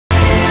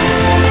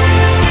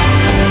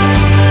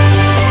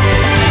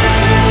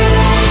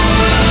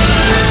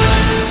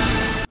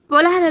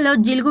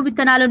నేలలో జిలుగు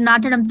విత్తనాలు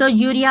నాటడంతో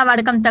యూరియా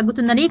వాడకం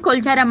తగ్గుతుందని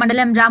కొల్చారం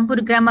మండలం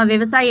రాంపూర్ గ్రామ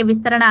వ్యవసాయ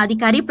విస్తరణ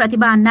అధికారి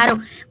ప్రతిభ అన్నారు.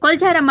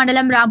 కొల్చారం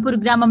మండలం రాంపూర్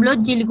గ్రామంలో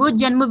జిలుగు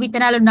జన్ము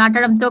విత్తనాలు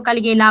నాటడంతో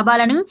కలిగే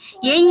లాభాలను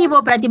ఏఈఓ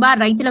ప్రతిభ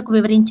రైతులకు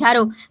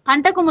వివరించారు.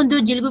 పంటకు ముందు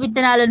జిలుగు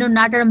విత్తనాలను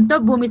నాటడంతో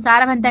భూమి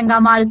సారవంతంగా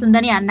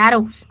మారుతుందని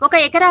అన్నారు.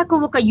 1 ఎకరాకు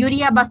 1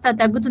 యూరియా బస్తా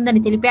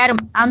తగ్గుతుందని తెలిపారు.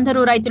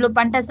 అందరూ రైతులు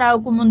పంట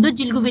సాగుకు ముందు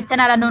జిలుగు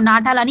విత్తనాలను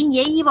నాటాలని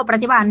ఏఈఓ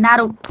ప్రతిభ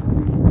అన్నారు.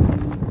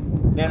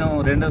 నేను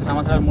 2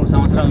 సంవత్సరాలు 3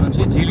 సంవత్సరాల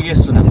నుంచి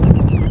జీలిగేస్తున్నాను.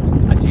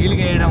 ఆ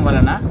జీలిగేయడం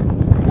వలన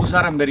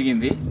భూసారం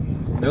పెరిగింది.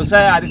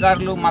 వ్యవసాయ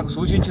అధికారులు మాకు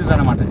సూచించారు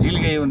అన్నమాట.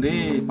 జీలిగే ఉంది,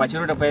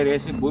 పచ్చిరొట్ట పైరు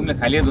వేసి భూమిలో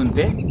కలియదు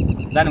ఉంటే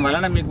దాని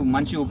వలన మీకు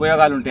మంచి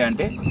ఉపయోగాలు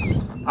ఉంటాయంటే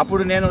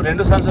అప్పుడు నేను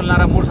 2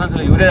 సంచులున్నర 3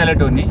 సంచులు యూరియా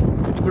చల్లేటోని.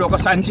 ఇప్పుడు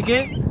 1 సంచికే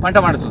పంట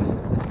పండుతుంది.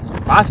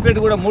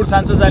 పాస్పేట్ కూడా 3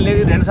 సంచులు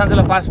చల్లేది, 2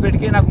 సంచుల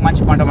పాస్పేట్కి నాకు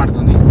మంచి పంట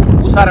పండుతుంది.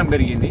 భూసారం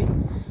పెరిగింది.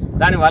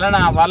 దాని వలన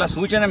వాళ్ళ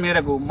సూచన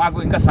మేరకు మాకు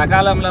ఇంకా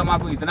సకాలంలో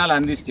మాకు విత్తనాలు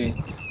అందిస్తే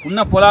ఉన్న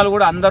పొలాలు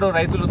కూడా అందరూ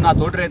రైతులు, నా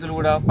తోటి రైతులు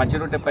కూడా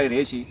పచ్చిరొట్టె పైరు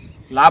వేసి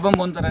లాభం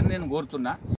పొందుతారని నేను కోరుతున్నా.